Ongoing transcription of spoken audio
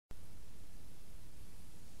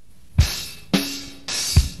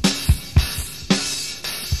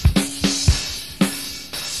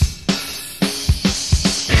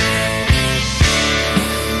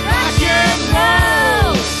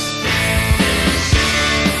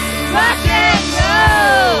rock and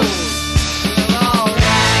roll.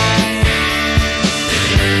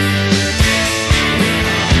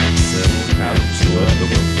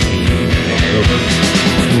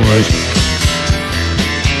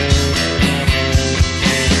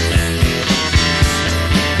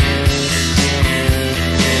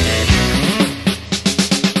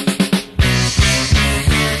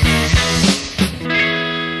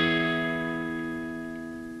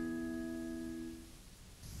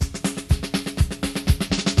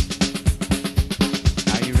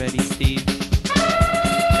 Are you ready, Steve? John?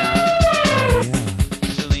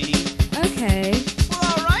 Shalini? Okay. Well,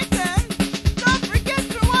 all right then. Don't forget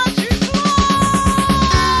to watch your clothes.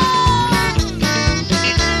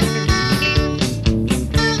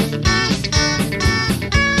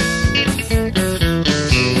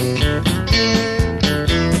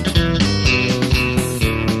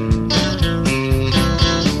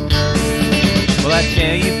 Well, I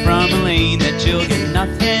tell you from Elaine that you'll get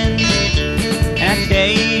nothing. And I tell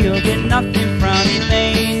you you'll get nothing from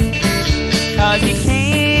Elaine. 'Cause you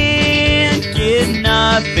can't get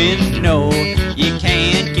nothing, no. You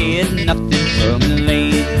can't get nothing from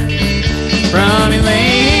Elaine. From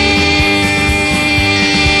Elaine.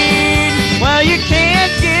 Well, you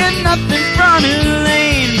can't get nothing from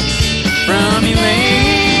Elaine. From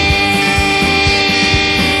Elaine.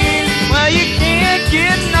 Well, you can't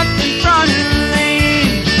get nothing from Elaine.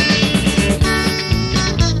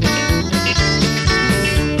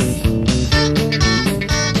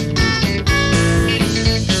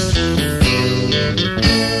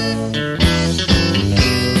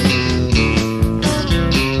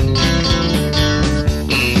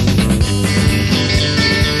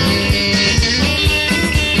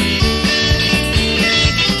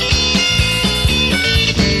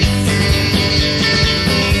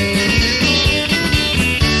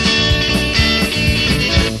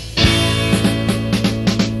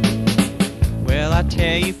 Well, I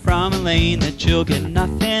tell you from Elaine that you'll get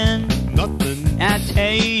nothing. Nothing. I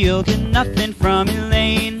tell you you'll get nothing from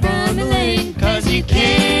Elaine. From Elaine. 'Cause you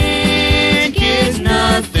can't get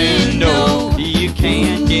nothing, no. You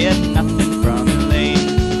can't get nothing from Elaine.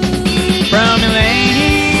 From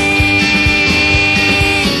Elaine.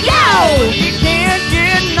 Yo! You can't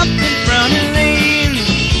get nothing from Elaine.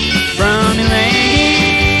 From Elaine.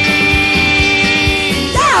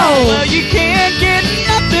 Yo! Well, you can't get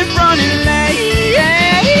nothing from Elaine.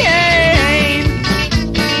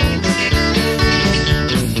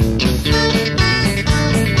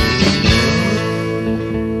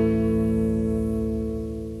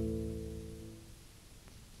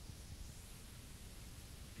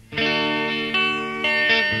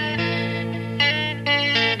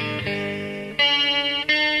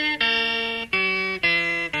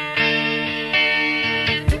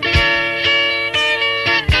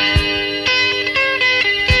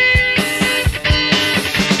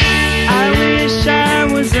 I wish I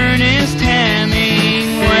was Ernest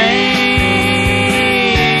Hemingway,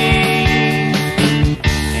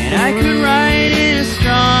 and I could write in a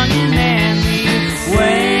strong and manly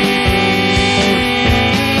way,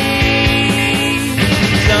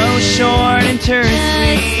 so short and terse,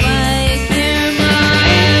 Like your mom.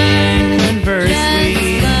 and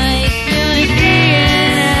conversely, Like your to be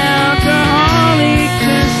an alcoholic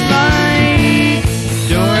just like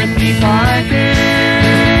Dorothy Parker.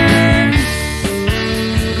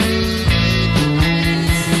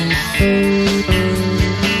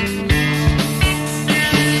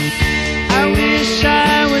 I wish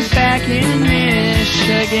I was back in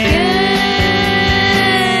Michigan,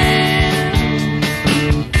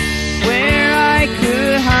 where I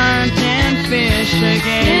could hunt and fish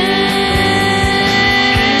again.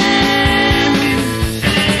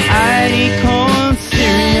 I'd eat cold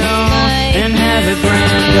cereal and have a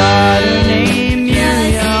granddaughter named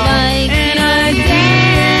Muriel, and I'd be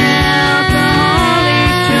an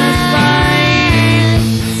alcoholic just like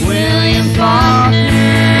William Faulkner.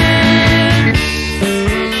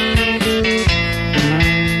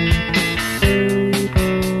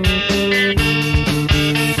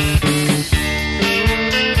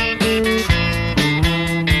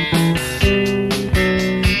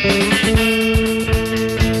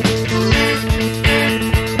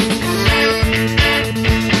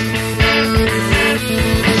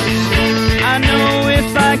 I know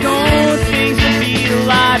if I go, things would be a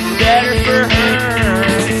lot better for her.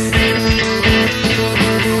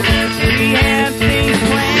 We had things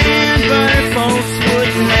planned, but her folks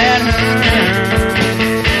wouldn't let her.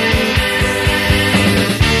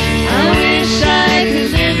 I wish I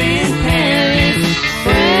could live in Paris,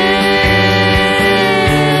 France,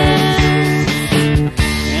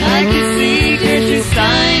 and I could see Gertrude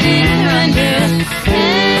Stein in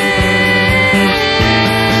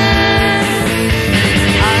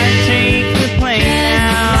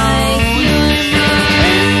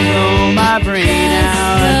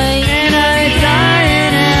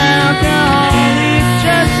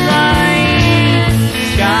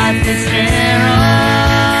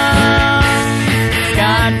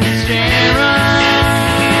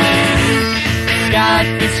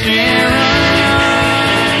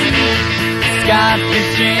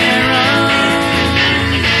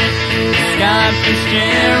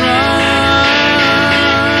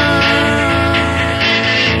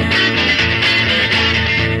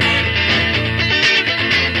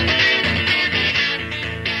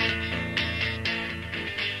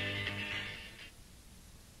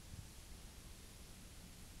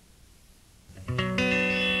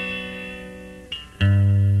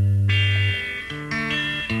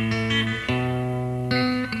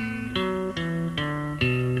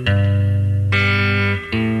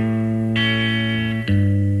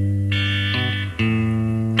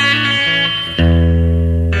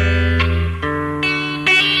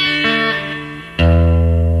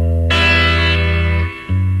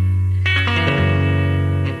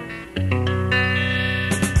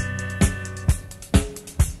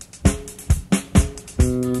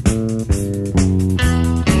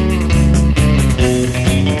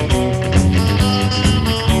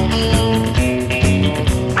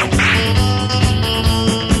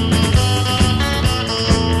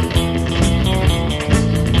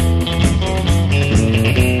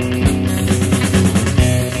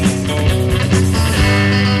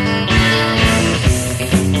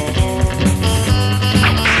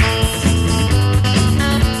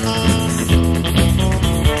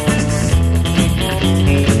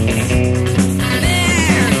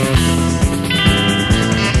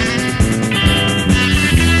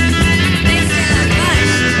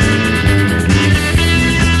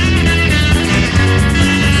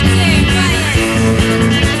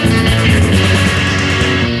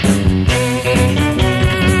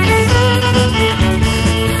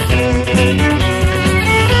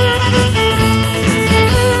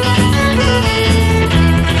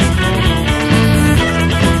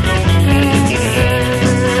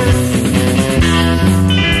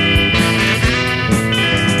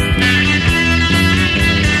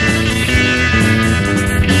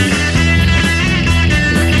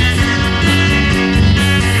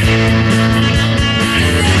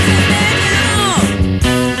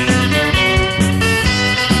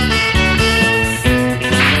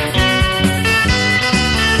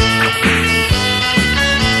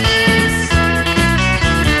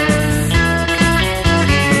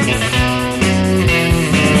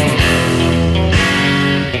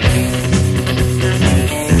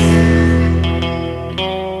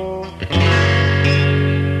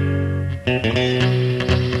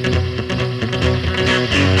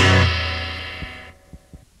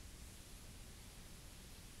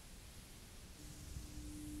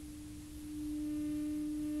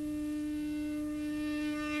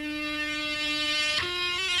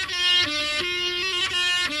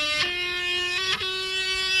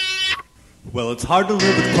Well, it's hard to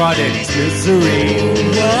live with Crawdaddy's misery.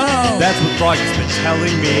 Whoa. That's what Froggy's been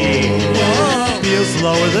telling me. Whoa. Feels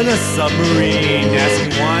lower than a submarine,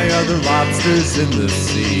 asking why are there lobsters in the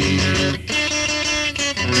sea.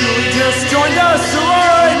 Julie just joined us,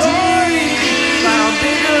 sorority. Found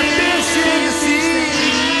bigger fish in the sea.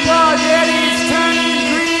 Crawdaddy's turning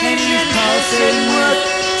green, and he's pulsing with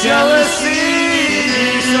jealousy.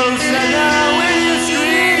 So sad now when you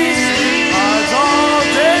scream, odds all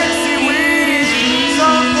dancing.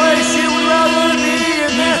 Someplace you would rather be,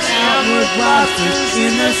 and that's out with lobsters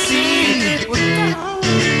in the sea.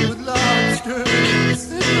 With lobsters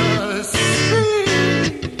in the sea.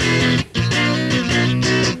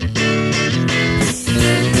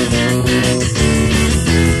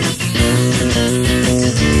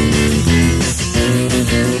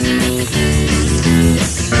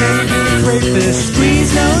 Baby crayfish,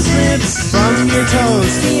 squeeze those lips from your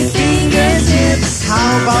toes to your fingertips.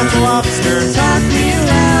 How about the lobster? Talk me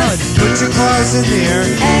loud. Put your claws in the air.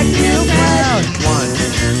 Act real proud. 1,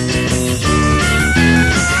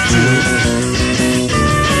 2,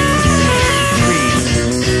 3,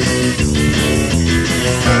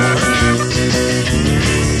 4,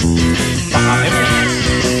 5.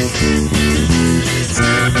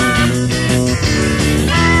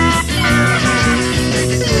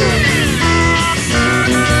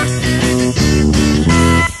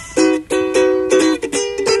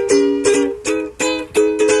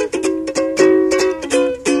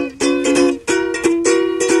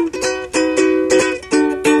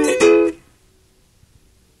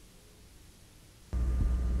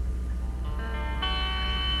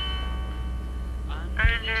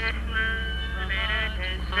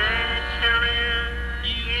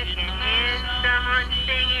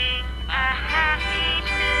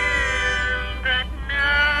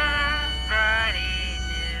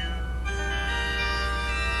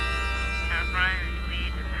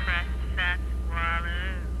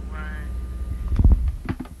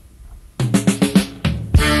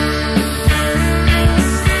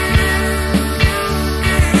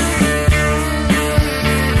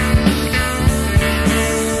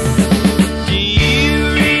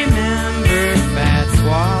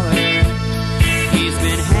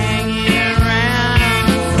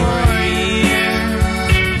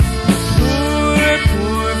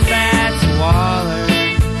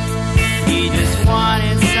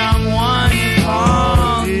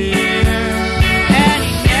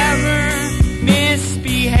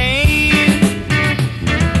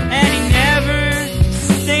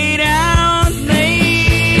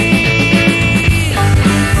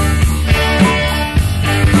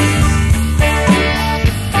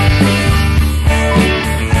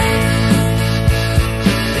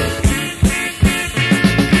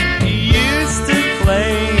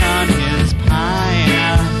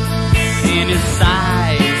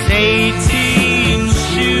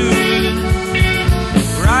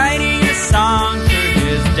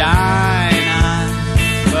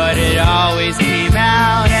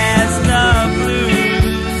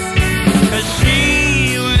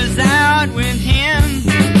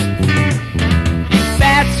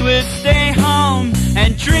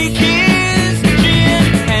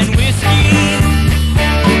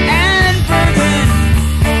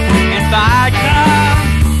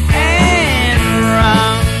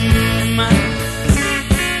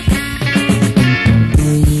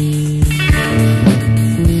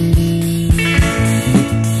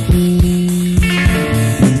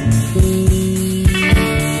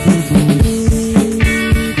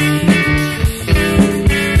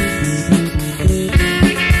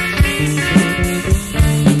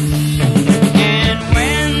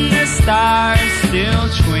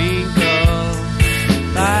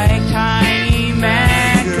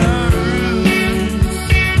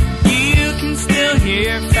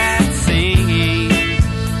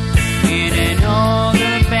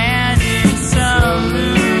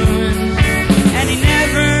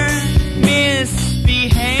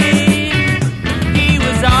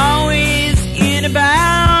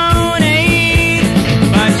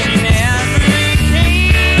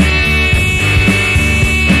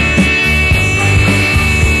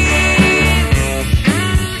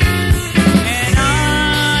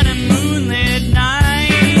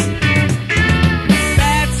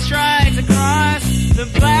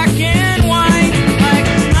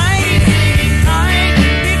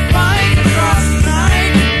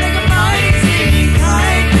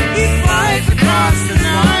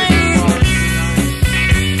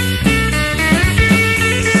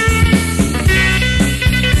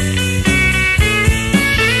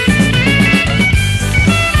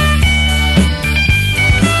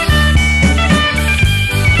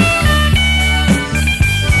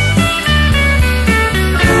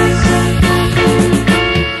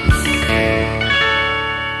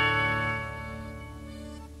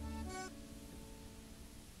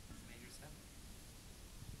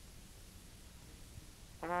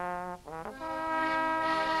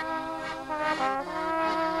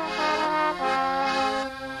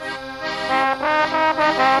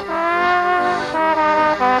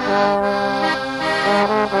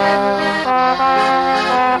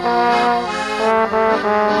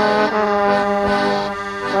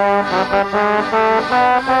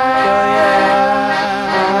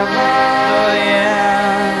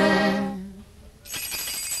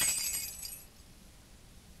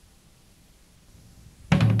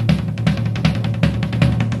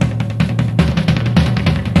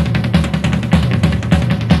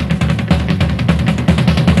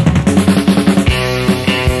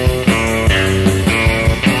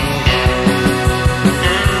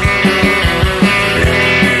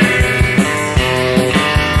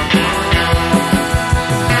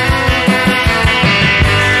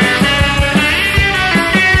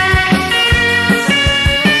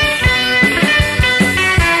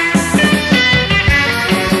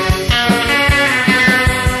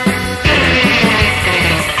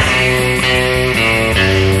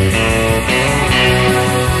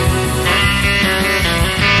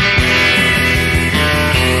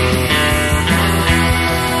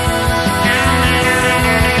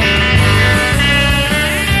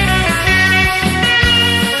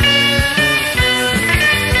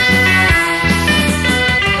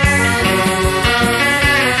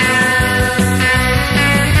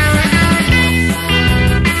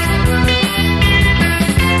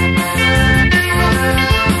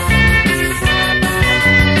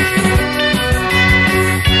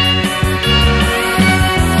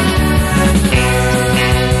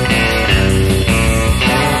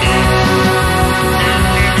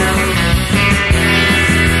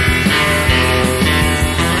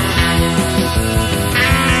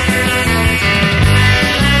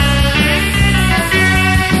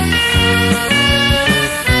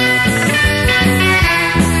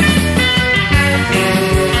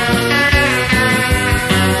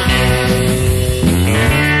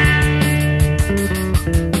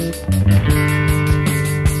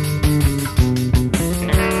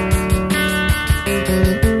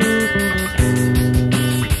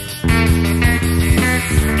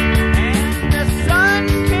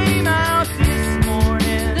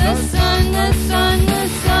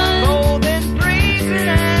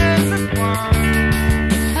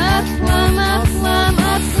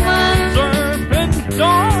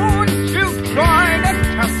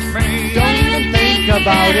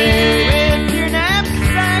 about it. With your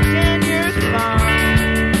knapsack and your thumb.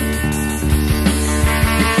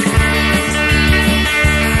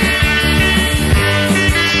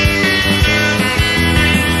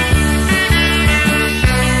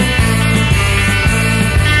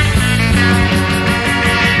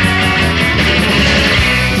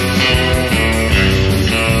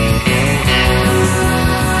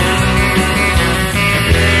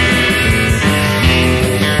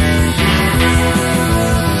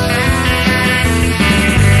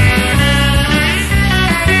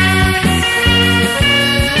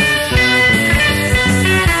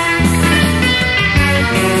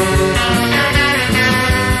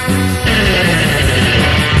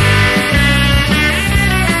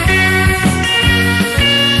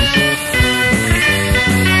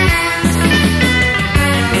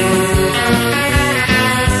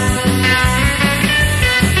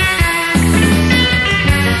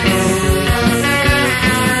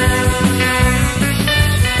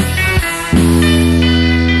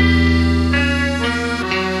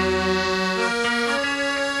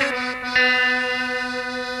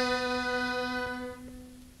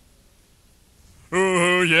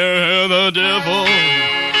 Oh yeah, the devil.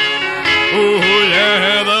 Oh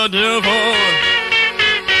yeah, the devil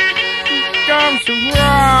comes to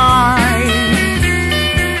ride.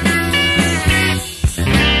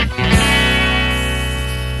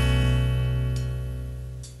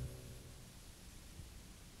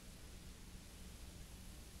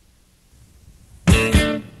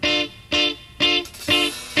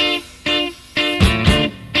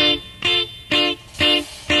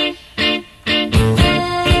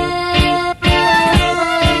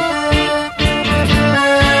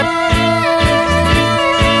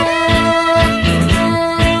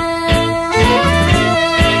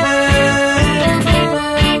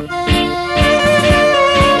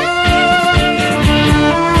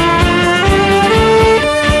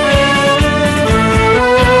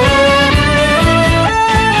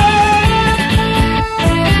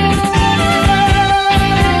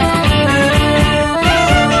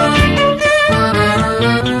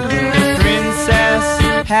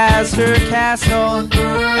 Has her castle,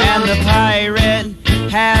 and the pirate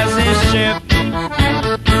has his ship.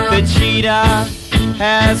 The cheetah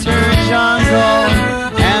has her jungle,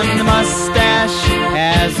 and the mustache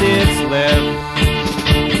has its lip.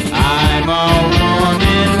 I'm a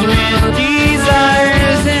woman with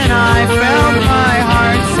desires, and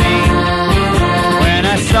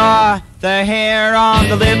The hair on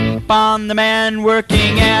the lip on the man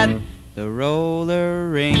working at the roller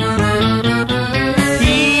rink. He's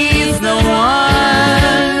the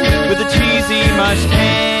one with the cheesy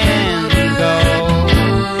Mouchetango.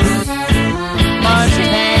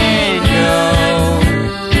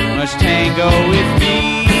 Mouchetango with me.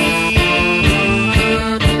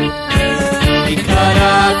 He cut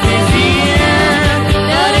off his ear,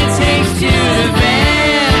 but it takes two to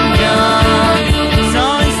bend him. So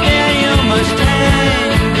instead you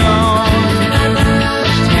Mouchetango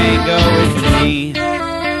with me.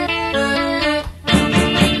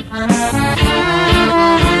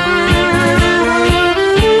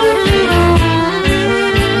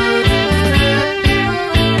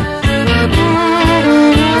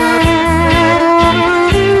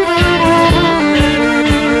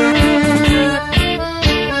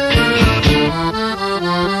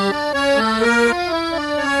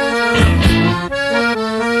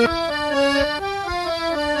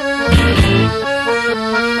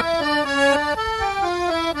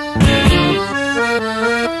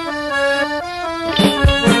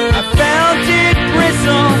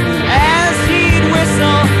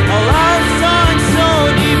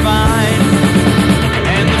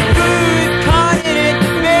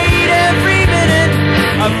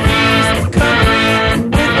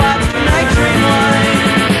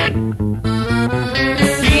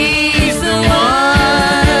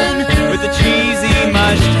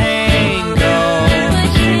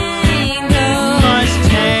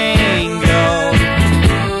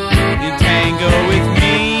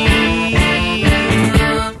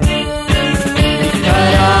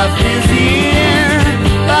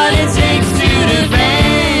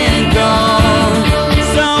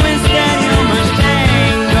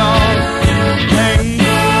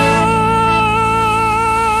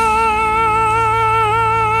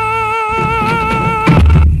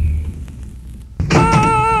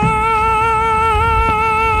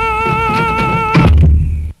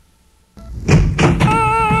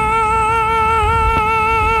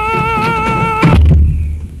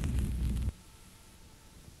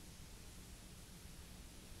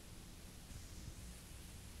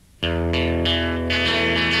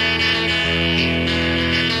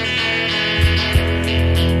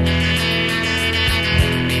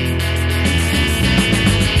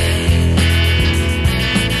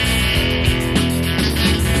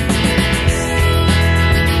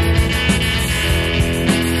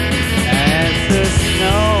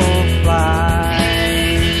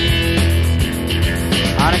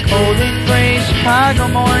 Chicago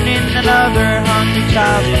morning, another hungry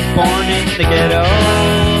child was born in the ghetto.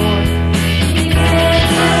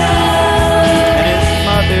 And his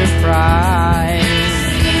mother cries,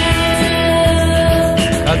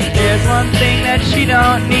 'cause if there's one thing that she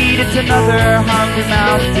don't need, it's another hungry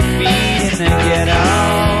mouth to feed in the ghetto.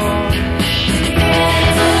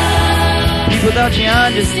 People, don't you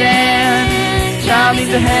understand? Child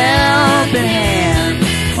needs a helping hand,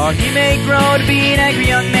 or he may grow to be an angry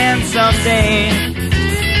young man someday.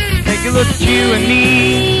 Take a look at you and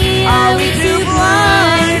me. Are we too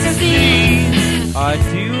blind to see? Or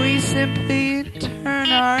do we simply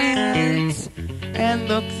turn our heads and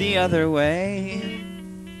look the other way?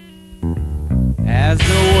 As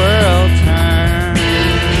the world turns,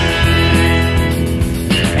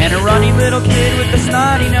 and a runny little kid with a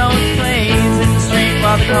snotty nose plays in the street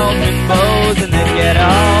while the coldman blows in the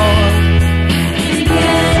ghetto.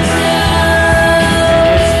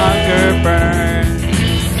 Burns.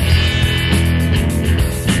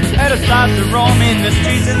 Let us start to roam in the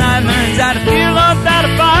streets, and I learns how to feel lost, how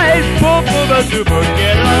to fight for the super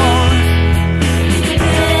ghetto.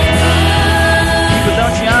 People,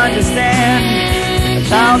 don't you understand? A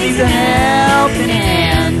child needs a helping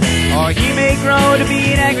hand, or he may grow to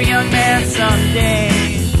be an angry young man someday.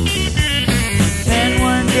 Then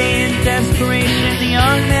one day in desperation, the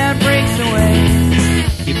young man breaks away.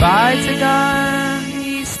 He buys a gun,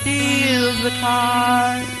 steals the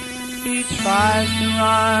car, he tries to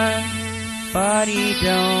run, but he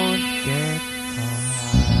don't get caught.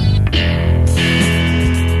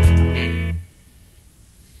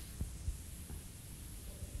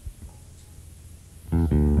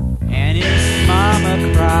 And his mama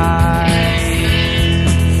cries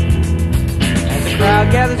as the crowd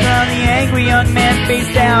gathers around the angry young man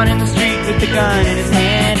face down in the street with the gun in his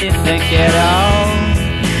hand in the ghetto.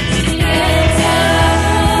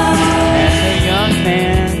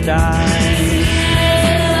 Man dies.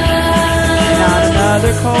 And on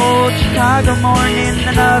another cold Chicago morning,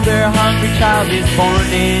 another hungry child is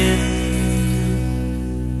born in.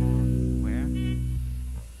 Where?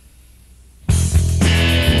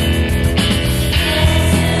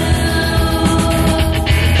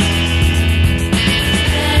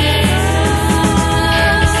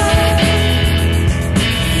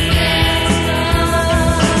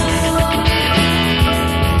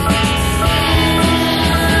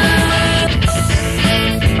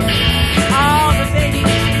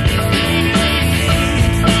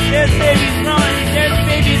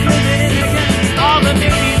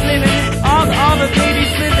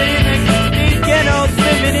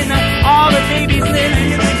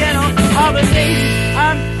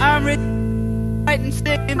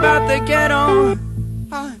 day about the ghetto.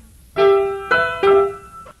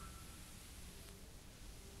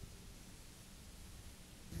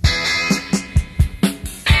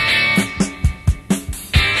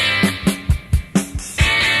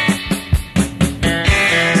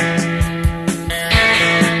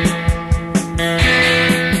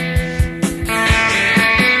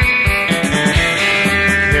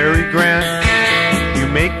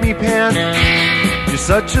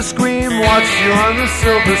 Such a scream, watched you on the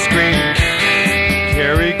silver screen.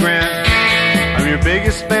 Cary Grant, I'm your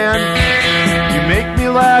biggest fan. You make me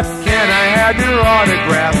laugh, can I have your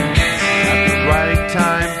autograph? At the right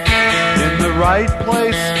time, in the right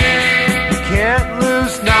place. You can't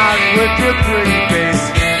lose, not with your pretty face.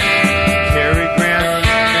 Cary Grant,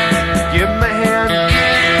 give him a hand.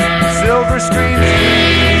 Silver screen.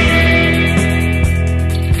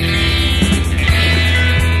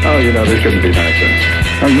 Oh, you know, this couldn't be nicer.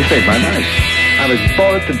 Oh, you saved my life. I was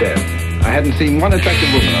bored to death. I hadn't seen one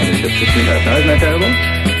attractive woman on the ship between us. Now, isn't that terrible?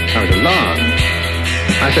 I was alarmed.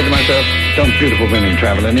 I said to myself, don't beautiful women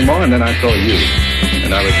travel anymore? And then I saw you.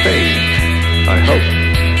 And I was saved. I hope.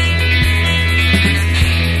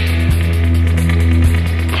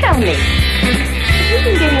 Tell me, have you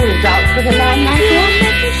been getting results with a man like this?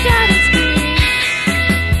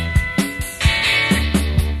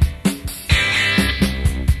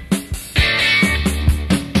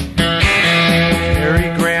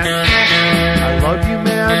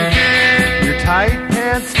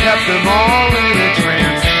 Kept them all in a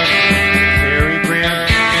trance. Cary Grant,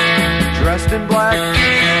 dressed in black,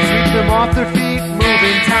 sweep them off their feet,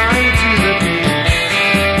 moving time to the beat.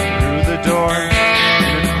 Through the door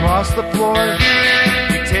and across the floor,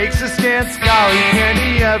 he takes a stance. Golly, can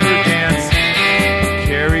he ever dance?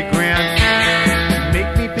 Cary Grant,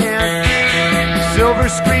 make me pant. Silver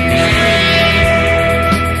screen.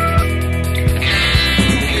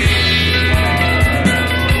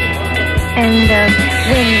 And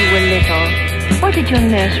when you were little, what did your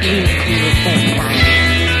nurse read to you at bedtime?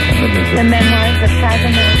 The memoirs of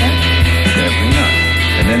Casanova? Certainly not.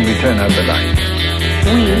 And then we turn out the light.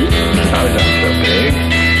 We? How is that so big?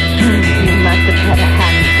 You must have had a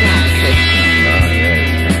hand classes. Oh, yes.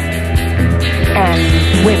 And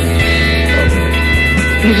women.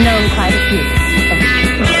 You've known quite a few.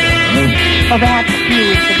 Or perhaps a few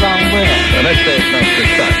is the wrong word. Well, let's say it's not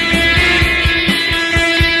precise.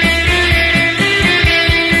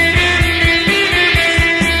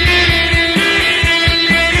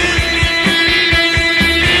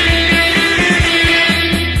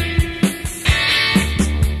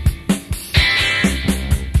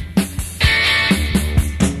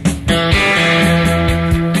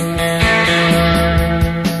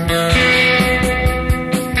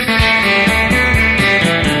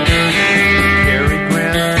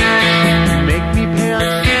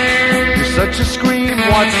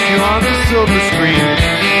 Watch you on the silver screen.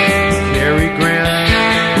 Cary Grant,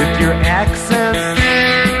 with your accent,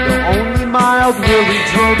 the only mild really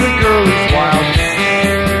drove the girlies wild.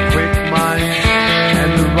 Your quick mind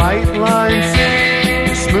and the right lines,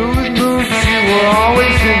 your smooth moves, you were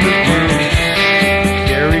always in the groove.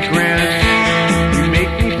 Cary Grant, you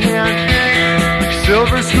make me pant.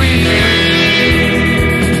 Silver screen.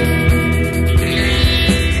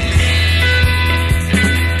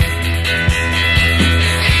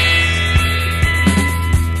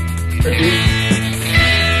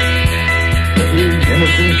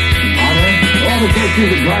 All the virtues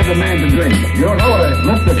that drive a man to drink. You don't know what a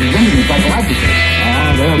lift is in psychologically.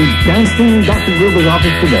 They'll be dancing in Dr. Gruber's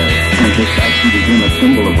office today. And this action became a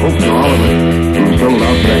symbol of hope to all of us. We sold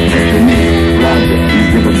out that section. Glad that you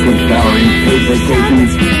give us good salaries, paid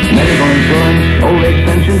vacations, medical insurance, old age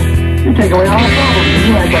pensions. You take away all the problems and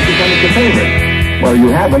you act like you've done us a favor. Well, you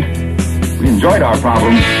haven't. We enjoyed our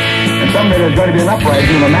problems. And someday there's going to be an uprising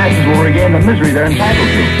and the masses will regain the misery they're entitled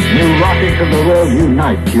to. You rockets of the world,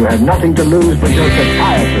 unite. You have nothing to lose but your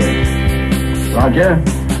satiety. Roger,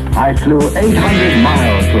 I flew 800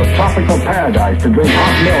 miles to a tropical paradise to drink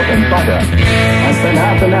hot milk and butter. I spent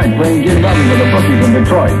half the night playing gin rummy with a bookie from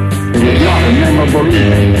Detroit. It was not a memorable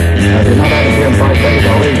evening. I did not advocate 5 days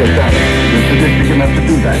or raise a salary. You're sadistic enough to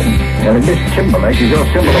do that. And if Miss Timberlake is your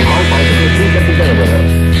symbol of hope, I suggest you get together with her.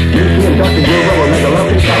 You two and Dr. Gruber will make a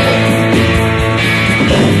lovely couple.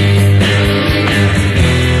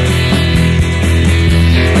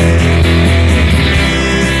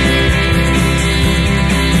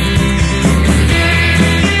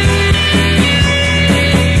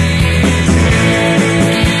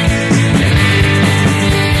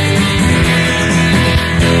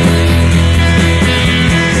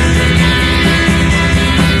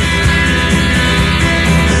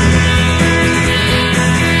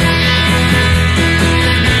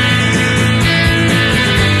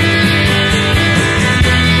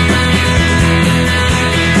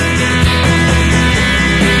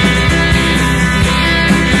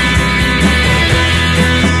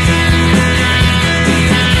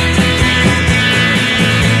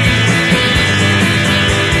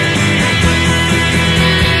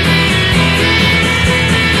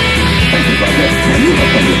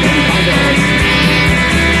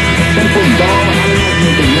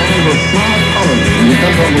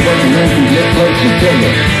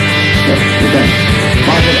 presents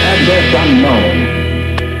Market Address Unknown.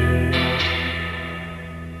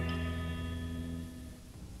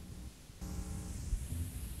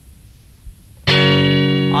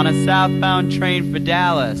 On a southbound train for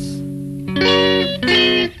Dallas,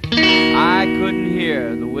 I couldn't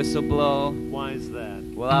hear the whistle blow. Why is that?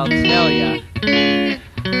 Well, I'll tell ya.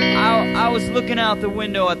 I was looking out the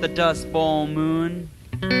window at the Dust Bowl moon.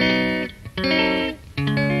 You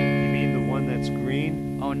mean the one that's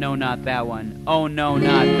green? Oh no, not that one. Oh no,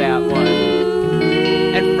 not that one.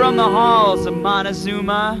 And from the halls of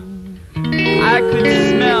Montezuma, I could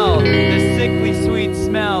smell the sickly sweet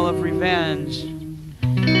smell of revenge.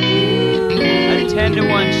 A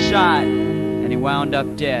 10-to-1 shot, and he wound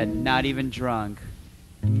up dead, not even drunk.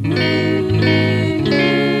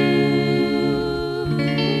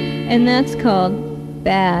 And that's called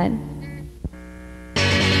Bad.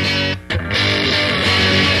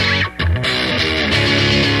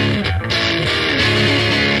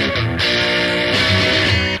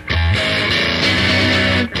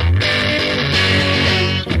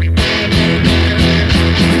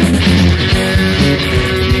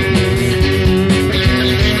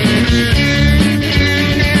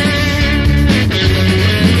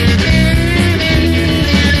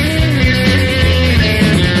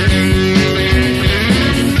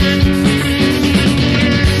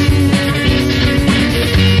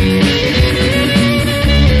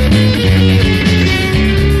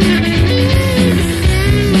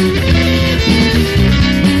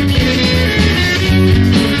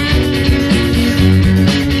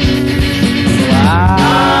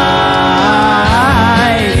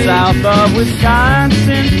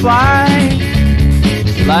 Wisconsin fly,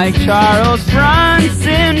 like Charles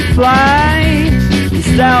Bronson fly,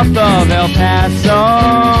 south of El Paso.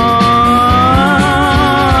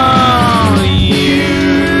 You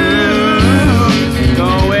go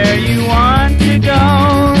where you want to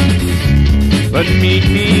go, but meet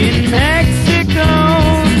me in Mexico,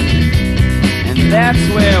 and that's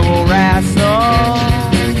where we'll wrestle.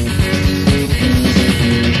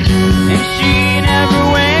 And she never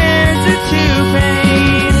wears a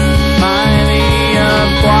toupee, my Lady of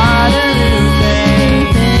Guadalupe.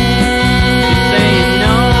 She's saying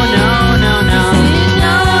no, no, no, no,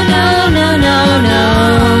 no, no, no, no, no.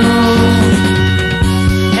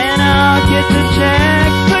 And I'll get the check,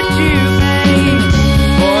 but you pay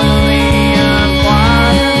for the Lady of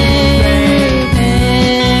Guadalupe.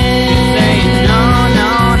 She's saying no,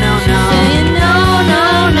 no, no, no, saying no, no,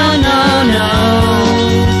 no, no, no.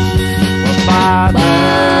 Well, Father,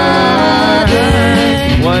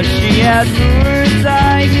 was she at Lourdes, I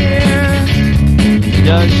hear?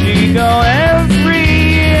 Does she go every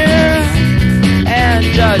year? And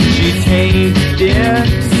does she take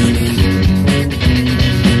dips?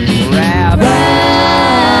 Rabbi,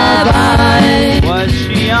 was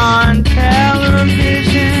she on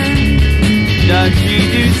television? Does she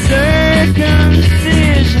do circumcision?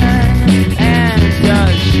 And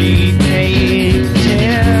does she take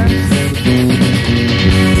tips?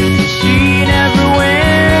 She never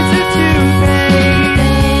wears a toupee,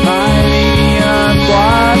 my Lady of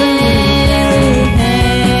Guadalupe.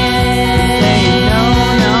 Saying no,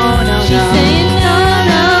 no, no, no. She's saying no,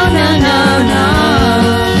 no, no, no, no.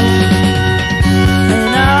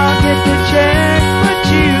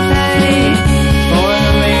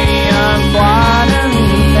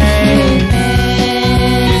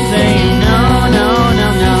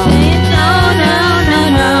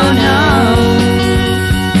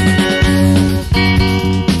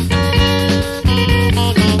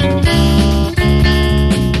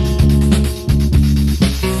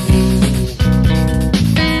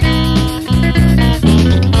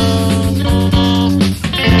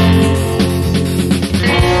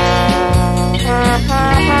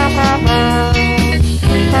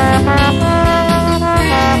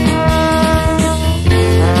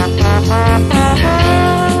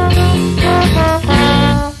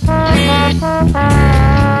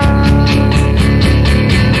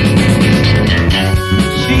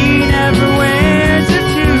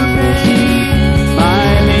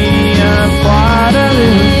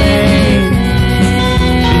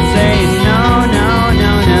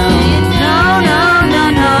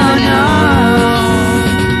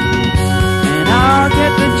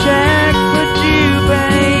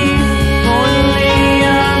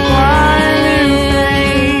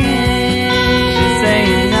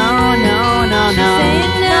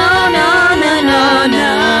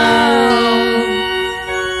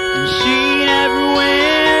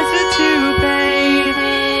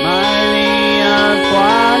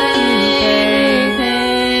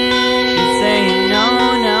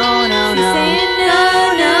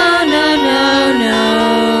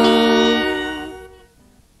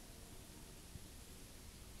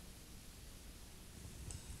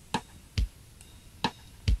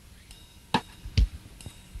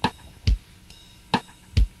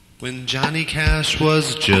 When Johnny Cash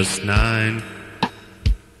was just 9,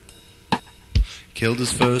 killed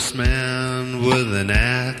his first man with an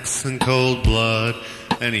axe in cold blood,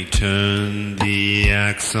 and he turned the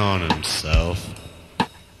axe on himself.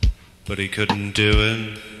 But he couldn't do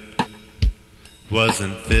it.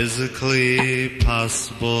 Wasn't physically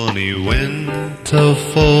possible, and he went to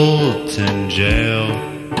Fulton jail,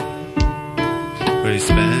 where he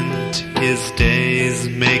spent his days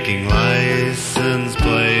making license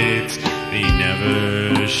plates. He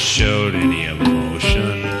never showed any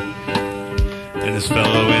emotion, and his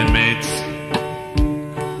fellow inmates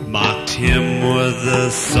mocked him with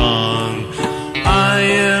a song. I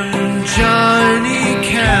am Johnny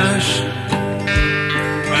Cash,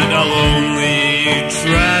 and I'll only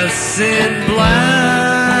dress in black,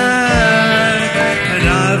 and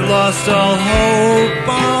I've lost all hope,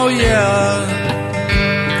 oh yeah.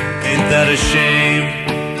 Ain't that a shame?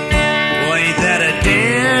 Well, ain't that a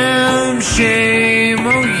damn shame,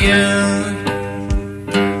 oh yeah.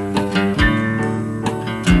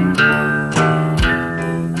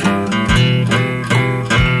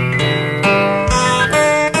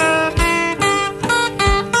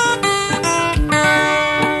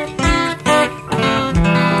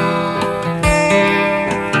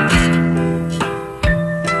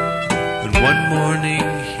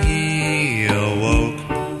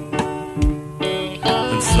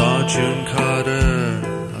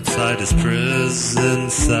 His prison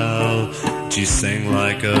cell, she sang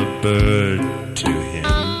like a bird to him,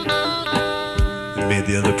 and made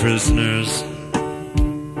the other prisoners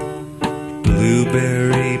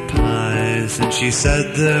blueberry pies. And she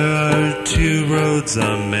said there are 2 roads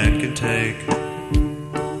a man can take,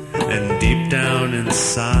 and deep down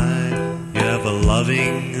inside you have a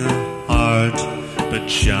loving heart. But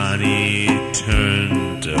Johnny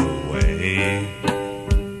turned away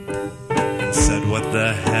and said, what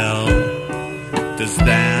the hell does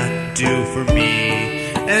that do for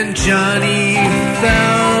me? And Johnny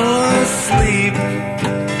fell asleep.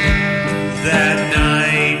 That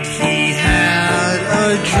night he had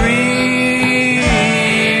a dream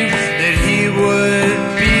that he would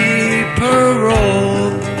be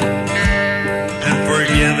paroled and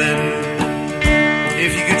forgiven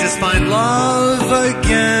if he could just find love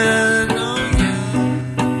again.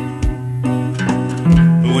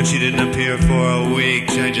 When she didn't appear for a week,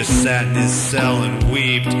 Johnny just sat in his cell and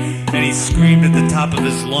wept, and he screamed at the top of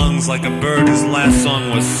his lungs like a bird whose last song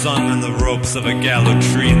was sung on the ropes of a gallows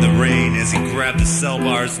tree in the rain. As he grabbed the cell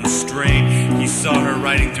bars and strained, he saw her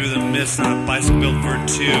riding through the mist on a bicycle built for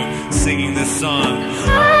 2, singing this song.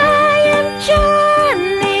 I am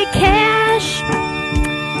Johnny Cash,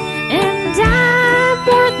 and I'm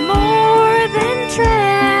worth more than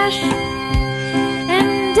trash,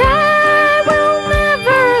 and I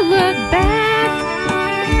look back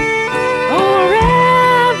or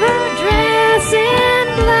ever dress in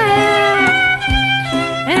black,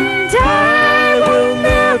 and I will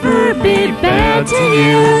never be bad to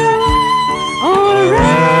you or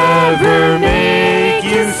ever make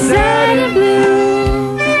you sad and blue.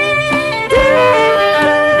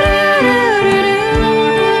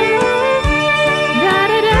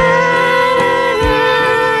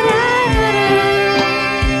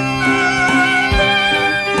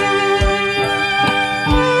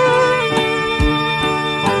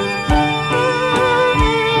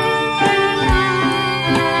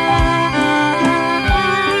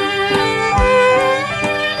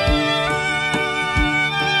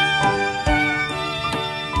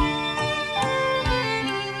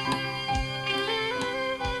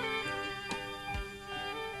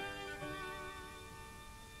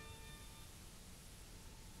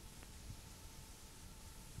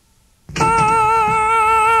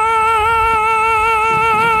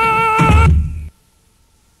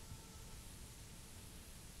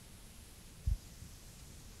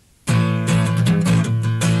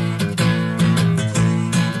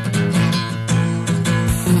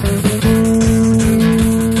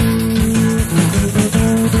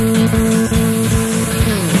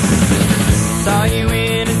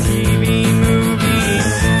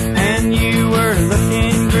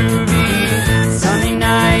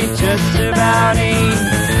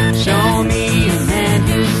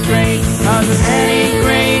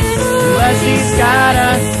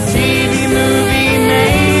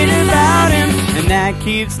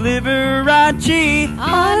 Keeps Liberace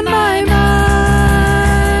on my mind.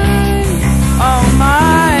 Oh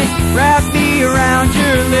my, wrap me around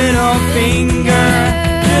your little finger,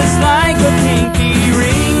 just like a pinky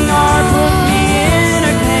ring, or put me in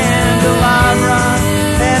a candelabra,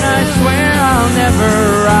 and I swear I'll never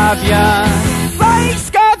rob ya, like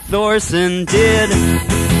Scott Thorson did.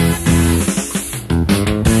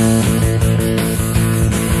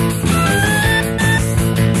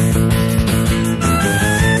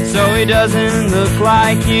 he doesn't look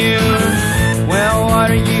like you. Well, what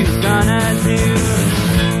are you gonna do?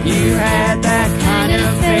 You had that kind of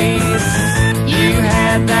face, you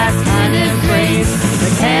had that kind of grace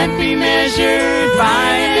that can't be measured by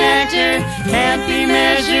an actor, can't be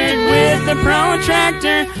measured with a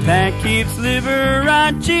protractor that keeps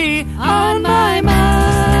Liberace on my mind.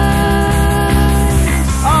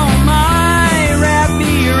 Oh my, wrap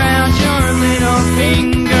me around your little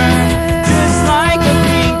finger, just like a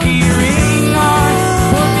pinky ring on.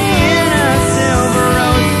 Put me in a silver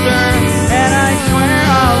roaster, and I swear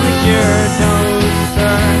I'll lick your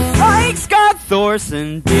toaster like Scott Thorson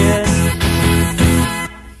did.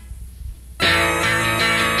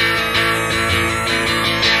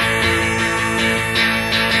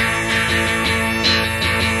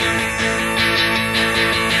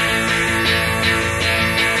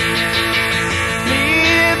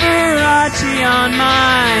 Liberace on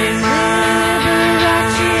my mind.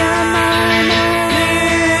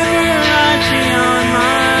 Liberace on my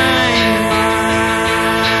mind.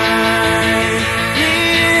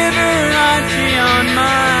 Liberace on my mind. Liberace on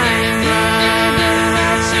my mind.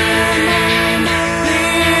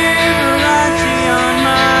 Liberace on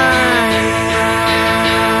my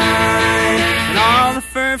mind. And all the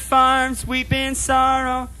fur farms weep in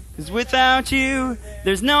sorrow, 'cause without you,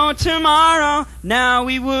 there's no tomorrow. Now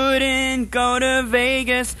we wouldn't go to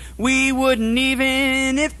Vegas, we wouldn't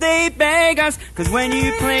even if they beg us. 'Cause when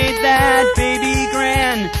you played that baby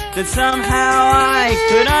grand, that somehow I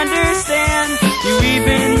could understand. You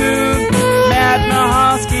even moved Matt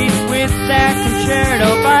Mahalski with that concerto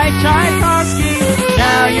by Tchaikovsky.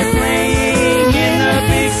 Now you're playing in the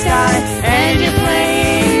big sky, and you're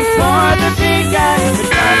playing for the big guy. But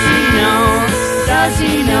does he know? Does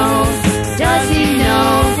he know? Does he know?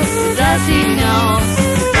 Does he know?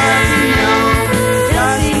 Does he know?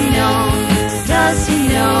 Does he know? Does he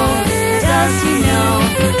know? Does he know?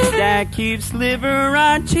 That keeps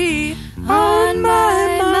Liberace on my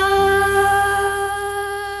mind.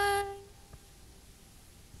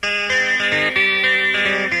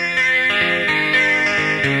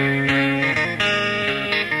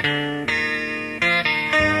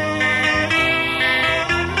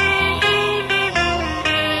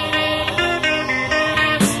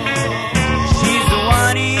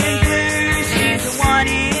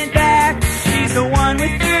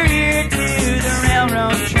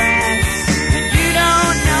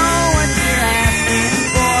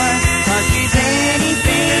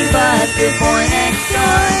 The boy next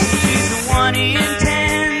door, she's a 1 in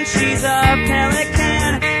 10, she's a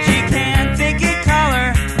pelican, she can't pick a color,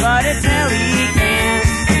 but a telly can.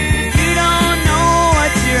 You don't know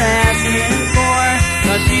what you're asking for,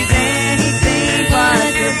 'cause she's anything but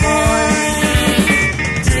the boy.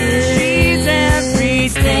 She's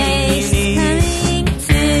everything you need,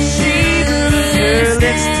 she moves her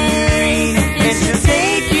lips to green, and she'll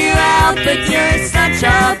take you out, but you're such a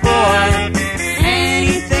boy.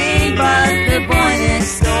 But the boy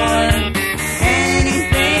next door,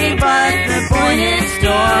 anything but the boy next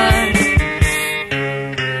door.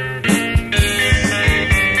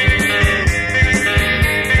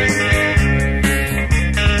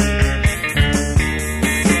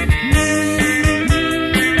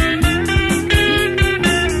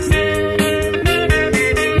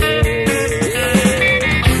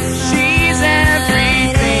 She's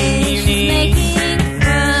everything you need.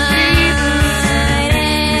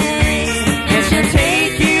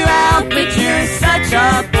 But you're such a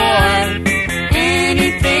boy.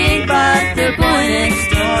 Anything but the boy next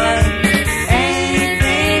door.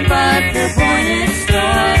 Anything but the boy next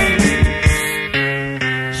door.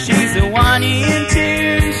 She's a 1 in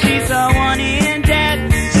 2, she's a 1 in debt.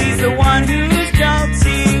 She's the one whose jokes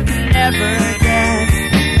you can never get.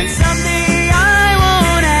 And someday I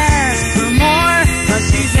won't ask for more, 'cause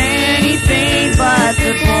she's anything but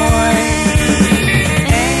the boy.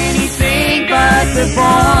 Anything but the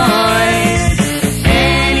boy.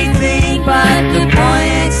 Anything but the boy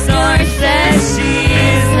next door says she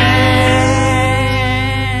is that.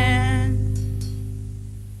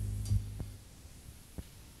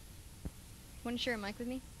 Want to share a mic with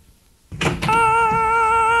me?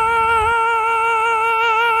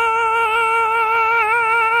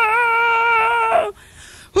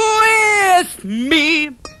 With me.